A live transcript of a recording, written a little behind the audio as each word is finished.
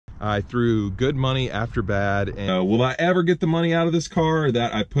I threw good money after bad, and will I ever get the money out of this car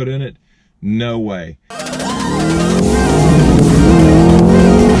that I put in it? No way. More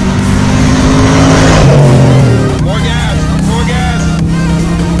gas, more gas.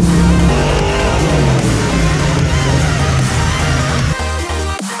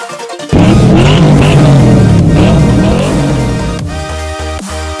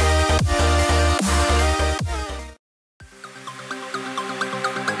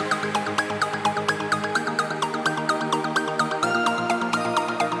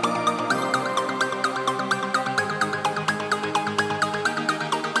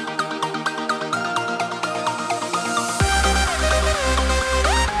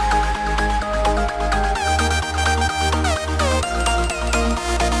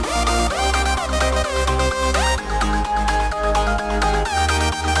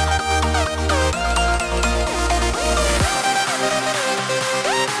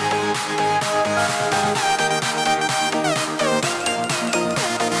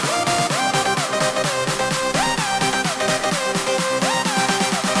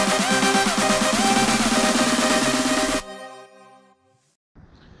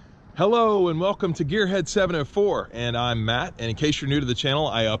 Hello and welcome to Gearhead 704, and I'm Matt, and in case you're new to the channel,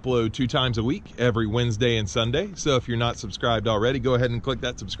 I upload 2 times a week, every Wednesday and Sunday. So if you're not subscribed already, go ahead and click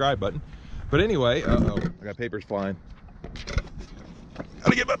that subscribe button. But anyway, uh-oh, I got papers flying.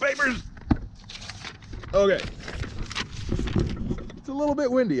 Gotta get my papers! Okay. It's a little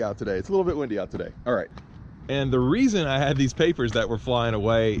bit windy out today. All right. And the reason I had these papers that were flying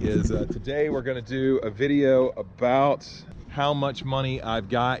away is today we're gonna do a video about how much money I've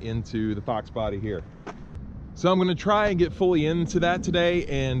got into the FoxBody here. So I'm gonna try and get fully into that today,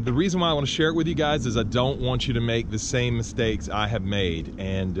 and the reason why I wanna share it with you guys is I don't want you to make the same mistakes I have made,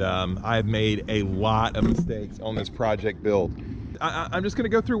 and I have made a lot of mistakes on this project build. I'm just gonna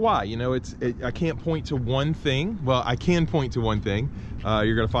go through why. You know, I can't point to one thing. Well, I can point to one thing.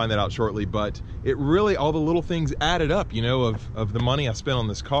 You're gonna find that out shortly, but it really, all the little things added up, you know, of the money I spent on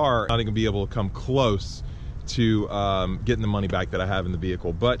this car. I'm not gonna be able to come close to getting the money back that I have in the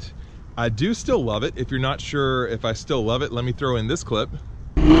vehicle, but I do still love it. If you're not sure if I still love it, let me throw in this clip.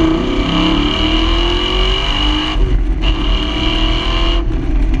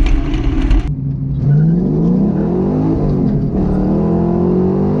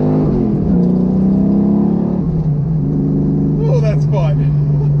 Oh, that's fun.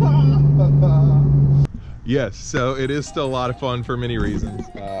 Yes, so it is still a lot of fun for many reasons.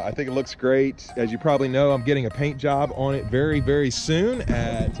 I think it looks great. As you probably know, I'm getting a paint job on it very, very soon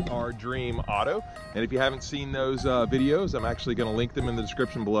at our Dream Auto. And if you haven't seen those videos, I'm actually gonna link them in the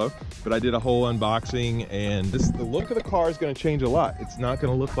description below. But I did a whole unboxing, and the look of the car is gonna change a lot. It's not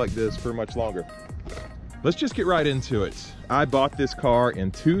gonna look like this for much longer. Let's just get right into it. I bought this car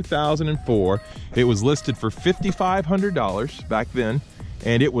in 2004. It was listed for $5,500 back then,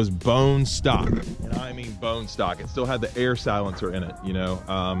 and it was bone stock, and I mean bone stock. It still had the air silencer in it, you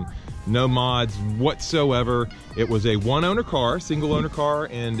know, no mods whatsoever. It was a one-owner car, single owner car,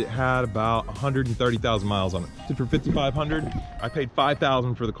 and it had about 130,000 miles on it. For $5,500, I paid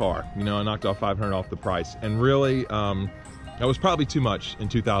 $5,000 for the car. You know, I knocked off $500 off the price, and really, that was probably too much in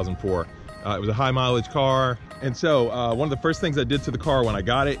 2004. It was a high mileage car, and so one of the first things I did to the car when I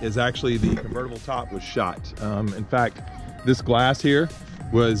got it is actually the convertible top was shot. In fact, this glass here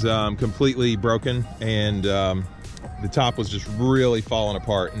was completely broken, and the top was just really falling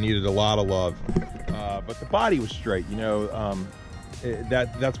apart and needed a lot of love. But the body was straight, you know.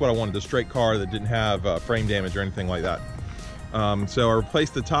 That's what I wanted, a straight car that didn't have frame damage or anything like that. So I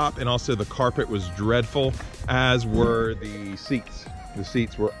replaced the top, and also the carpet was dreadful, as were the seats. The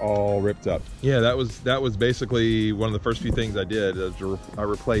seats were all ripped up. Yeah, that was basically one of the first few things I did. I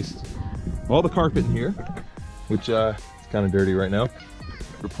replaced all the carpet in here, which it's kind of dirty right now.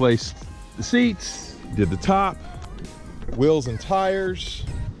 Replaced the seats, did the top, wheels and tires.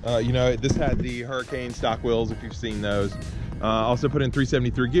 You know, this had the Hurricane stock wheels, if you've seen those. Also put in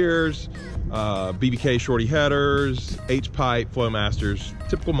 373 gears, BBK shorty headers, H-pipe, Flowmasters,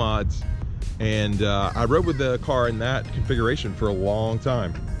 typical mods. And I rode with the car in that configuration for a long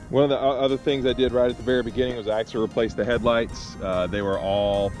time. One of the other things I did right at the very beginning was I actually replaced the headlights. They were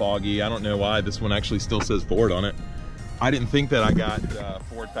all foggy. I don't know why this one actually still says Ford on it. I didn't think that I got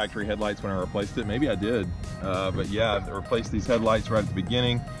Ford factory headlights when I replaced it. Maybe I did, but yeah, I replaced these headlights right at the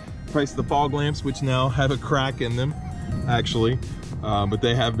beginning. Replaced the fog lamps, which now have a crack in them, actually, but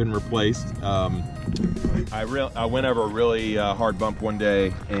they have been replaced. I went over a really hard bump one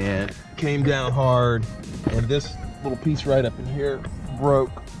day and came down hard, and this little piece right up in here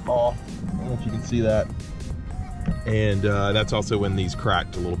broke off. I don't know if you can see that. And that's also when these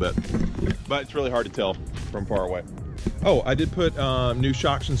cracked a little bit, but it's really hard to tell from far away. Oh, I did put new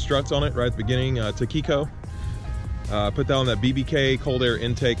shocks and struts on it right at the beginning, Takiko. Put that on that BBK cold air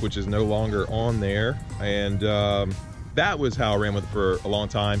intake, which is no longer on there. And that was how I ran with it for a long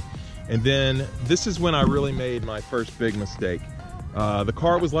time. And then this is when I really made my first big mistake. The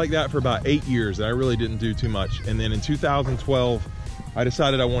car was like that for about 8 years, and I really didn't do too much. And then in 2012, I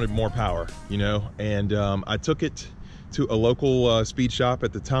decided I wanted more power, you know, and I took it to a local speed shop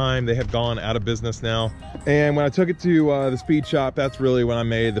at the time. They have gone out of business now. And when I took it to the speed shop, that's really when I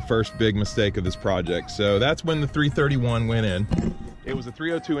made the first big mistake of this project. So that's when the 331 went in. It was a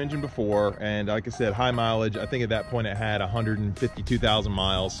 302 engine before, and like I said, high mileage. I think at that point it had 152,000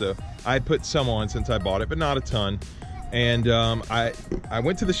 miles. So I had put some on since I bought it, but not a ton. And I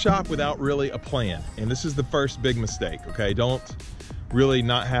went to the shop without really a plan. And this is the first big mistake, okay? Don't really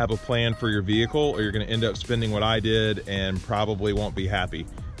not have a plan for your vehicle, or you're gonna end up spending what I did and probably won't be happy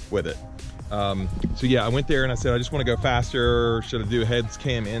with it. So yeah, I went there and I said, I just wanna go faster. Should I do a heads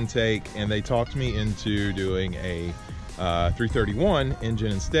cam intake? And they talked me into doing a 331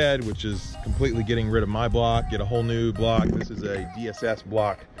 engine instead, which is completely getting rid of my block, get a whole new block. This is a DSS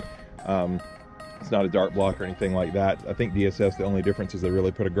block. It's not a dart block or anything like that. I think DSS, the only difference is they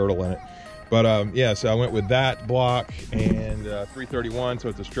really put a girdle in it. But yeah, so I went with that block and 331, so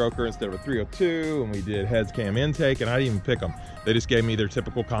it's a stroker instead of a 302, and we did heads cam intake, and I didn't even pick them. They just gave me their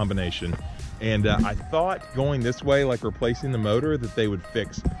typical combination. And I thought going this way, like replacing the motor, that they would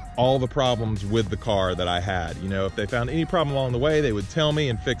fix all the problems with the car that I had. You know, if they found any problem along the way, they would tell me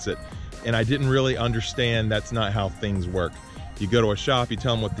and fix it. And I didn't really understand that's not how things work. You go to a shop, you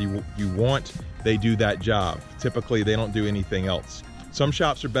tell them what you want, they do that job. Typically, they don't do anything else. Some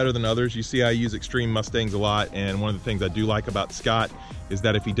shops are better than others. You see, I use Extreme Mustangs a lot, and one of the things I do like about Scott is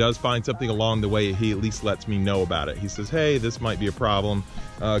that if he does find something along the way, he at least lets me know about it. He says, hey, this might be a problem.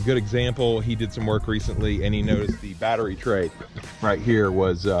 Good example, he did some work recently, and he noticed the battery tray right here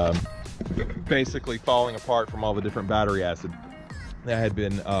was basically falling apart from all the different battery acid that had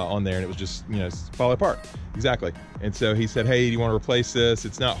been on there, and it was just, you know, falling apart. Exactly. And so he said, hey, do you want to replace this?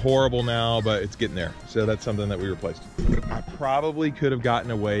 It's not horrible now, but it's getting there. So that's something that we replaced. I probably could have gotten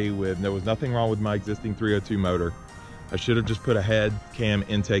away with, there was nothing wrong with my existing 302 motor. I should have just put a head cam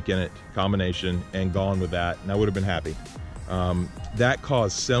intake in it, combination, and gone with that, and I would have been happy. That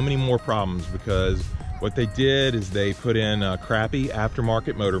caused so many more problems because what they did is they put in crappy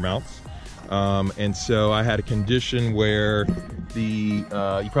aftermarket motor mounts. And so I had a condition where the,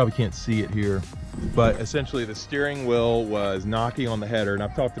 you probably can't see it here, but essentially the steering wheel was knocking on the header, and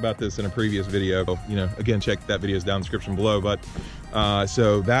I've talked about this in a previous video. You know, again, check that video's down in the description below, but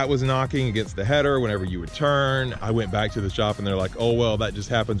so that was knocking against the header whenever you would turn. I went back to the shop and they're like, oh, well, that just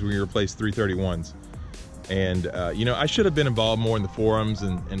happens when you replace 331s. And you know, I should have been involved more in the forums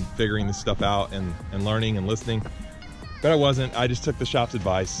and figuring this stuff out and learning and listening, but I wasn't. I just took the shop's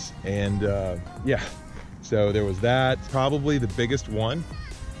advice, and yeah, so there was that. Probably the biggest one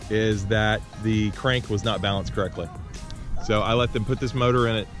is that the crank was not balanced correctly. So I let them put this motor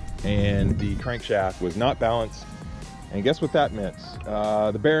in it, and the crankshaft was not balanced. And guess what that meant?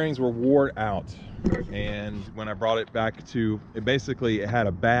 The bearings were wore out. And when I brought it back to, it basically, it had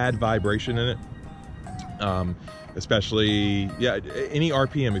a bad vibration in it. Especially, yeah, any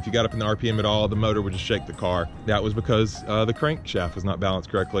RPM, if you got up in the RPM at all, the motor would just shake the car. That was because the crankshaft was not balanced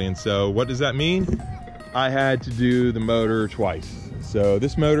correctly. And so what does that mean? I had to do the motor twice. So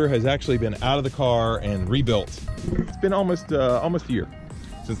this motor has actually been out of the car and rebuilt. It's been almost a year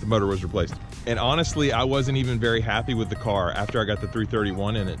since the motor was replaced. And honestly, I wasn't even very happy with the car after I got the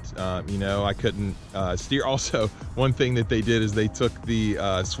 331 in it. You know, I couldn't steer. Also, one thing that they did is they took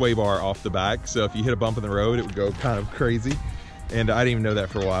the sway bar off the back. So if you hit a bump in the road, it would go kind of crazy. And I didn't even know that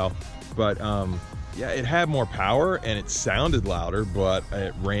for a while. But yeah, it had more power and it sounded louder, but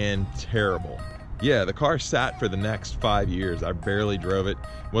it ran terrible. Yeah, the car sat for the next 5 years. I barely drove it.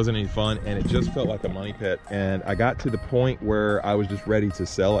 Wasn't any fun, and it just felt like a money pit. And I got to the point where I was just ready to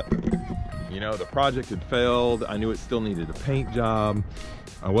sell it. You know, the project had failed. I knew it still needed a paint job.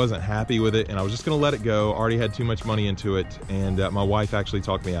 I wasn't happy with it, and I was just gonna let it go. Already had too much money into it, and my wife actually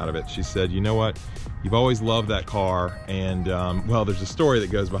talked me out of it. She said, you know what? You've always loved that car, and well, there's a story that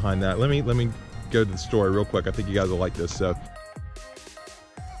goes behind that. Let me go to the story real quick. I think you guys will like this. So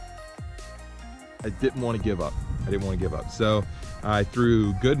I didn't want to give up. So I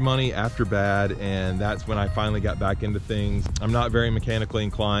threw good money after bad, and that's when I finally got back into things. I'm not very mechanically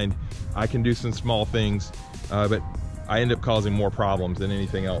inclined. I can do some small things, but I end up causing more problems than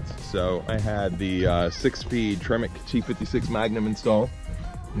anything else. So I had the 6-speed Tremec T56 Magnum installed.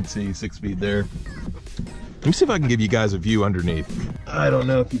 You can see 6-speed there. Let me see if I can give you guys a view underneath. I don't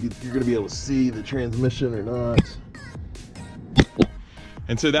know if you're gonna be able to see the transmission or not.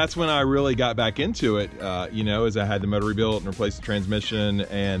 And so that's when I really got back into it, you know, as I had the motor rebuilt and replaced the transmission,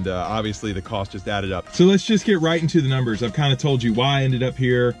 and obviously the cost just added up. So let's just get right into the numbers. I've kind of told you why I ended up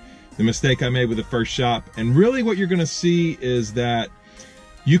here, the mistake I made with the first shop, and really what you're gonna see is that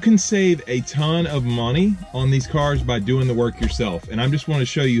you can save a ton of money on these cars by doing the work yourself. And I just want to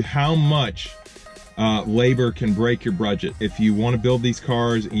show you how much labor can break your budget. If you want to build these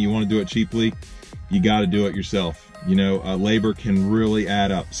cars and you want to do it cheaply, you got to do it yourself. You know, labor can really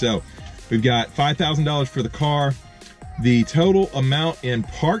add up. So we've got $5,000 for the car. The total amount in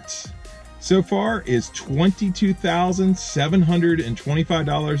parts so far is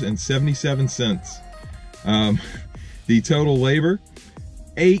 $22,725.77. The total labor,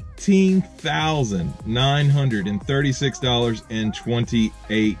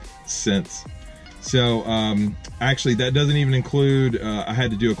 $18,936.28. So actually that doesn't even include, I had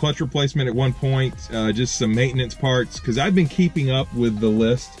to do a clutch replacement at one point, just some maintenance parts, because I've been keeping up with the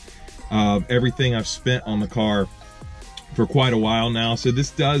list of everything I've spent on the car for quite a while now. So this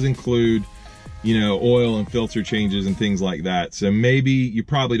does include, you know, oil and filter changes and things like that. So maybe you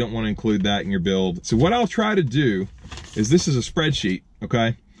probably don't want to include that in your build. So what I'll try to do is, this is a spreadsheet,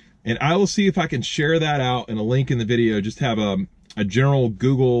 okay? And I will see if I can share that out in a link in the video. Just have a general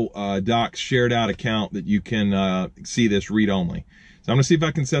Google Docs shared out account that you can see this read only. So I'm gonna see if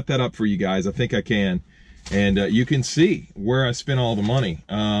I can set that up for you guys. I think I can. And you can see where I spent all the money.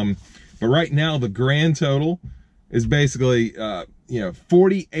 But right now the grand total is basically, you know,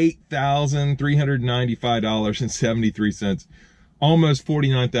 $48,395.73, almost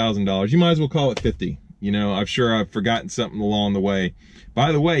 $49,000. You might as well call it 50. You know, I'm sure I've forgotten something along the way.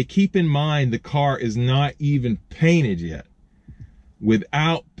 By the way, keep in mind the car is not even painted yet.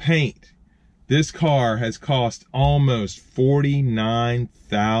 Without paint, this car has cost almost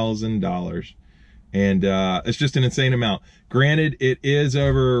 $49,000. And it's just an insane amount. Granted, it is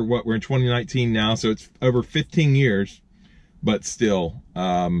over, what, we're in 2019 now, so it's over 15 years, but still,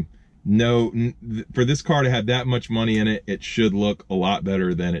 for this car to have that much money in it, it should look a lot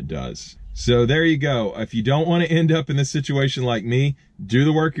better than it does. So there you go. If you don't want to end up in this situation like me, do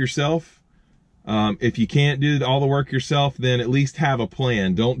the work yourself. If you can't do all the work yourself, then at least have a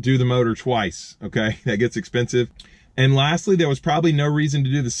plan. Don't do the motor twice, okay? That gets expensive. And lastly, there was probably no reason to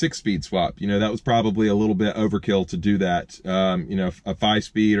do the 6-speed swap. You know, that was probably a little bit overkill to do that. You know, a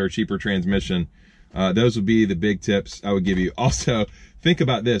 5-speed or cheaper transmission. Those would be the big tips I would give you. Also, think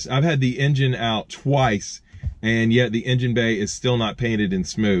about this. I've had the engine out twice, and yet the engine bay is still not painted and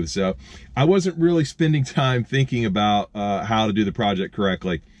smooth. So I wasn't really spending time thinking about how to do the project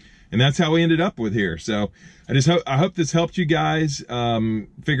correctly. And that's how we ended up with here. So I hope this helped you guys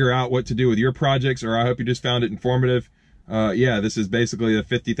figure out what to do with your projects, or I hope you just found it informative. Yeah, this is basically a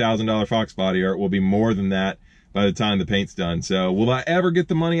 $50,000 Fox body, or it will be more than that by the time the paint's done. So will I ever get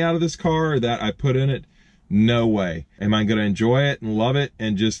the money out of this car that I put in it? No way. Am I gonna enjoy it and love it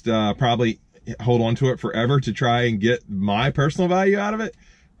and just probably hold on to it forever to try and get my personal value out of it?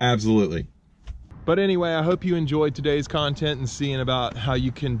 Absolutely. But anyway, I hope you enjoyed today's content and seeing about how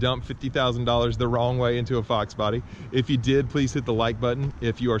you can dump $50,000 the wrong way into a Fox body. If you did, please hit the like button.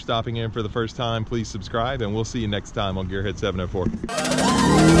 If you are stopping in for the first time, please subscribe, and we'll see you next time on Gearhead 704.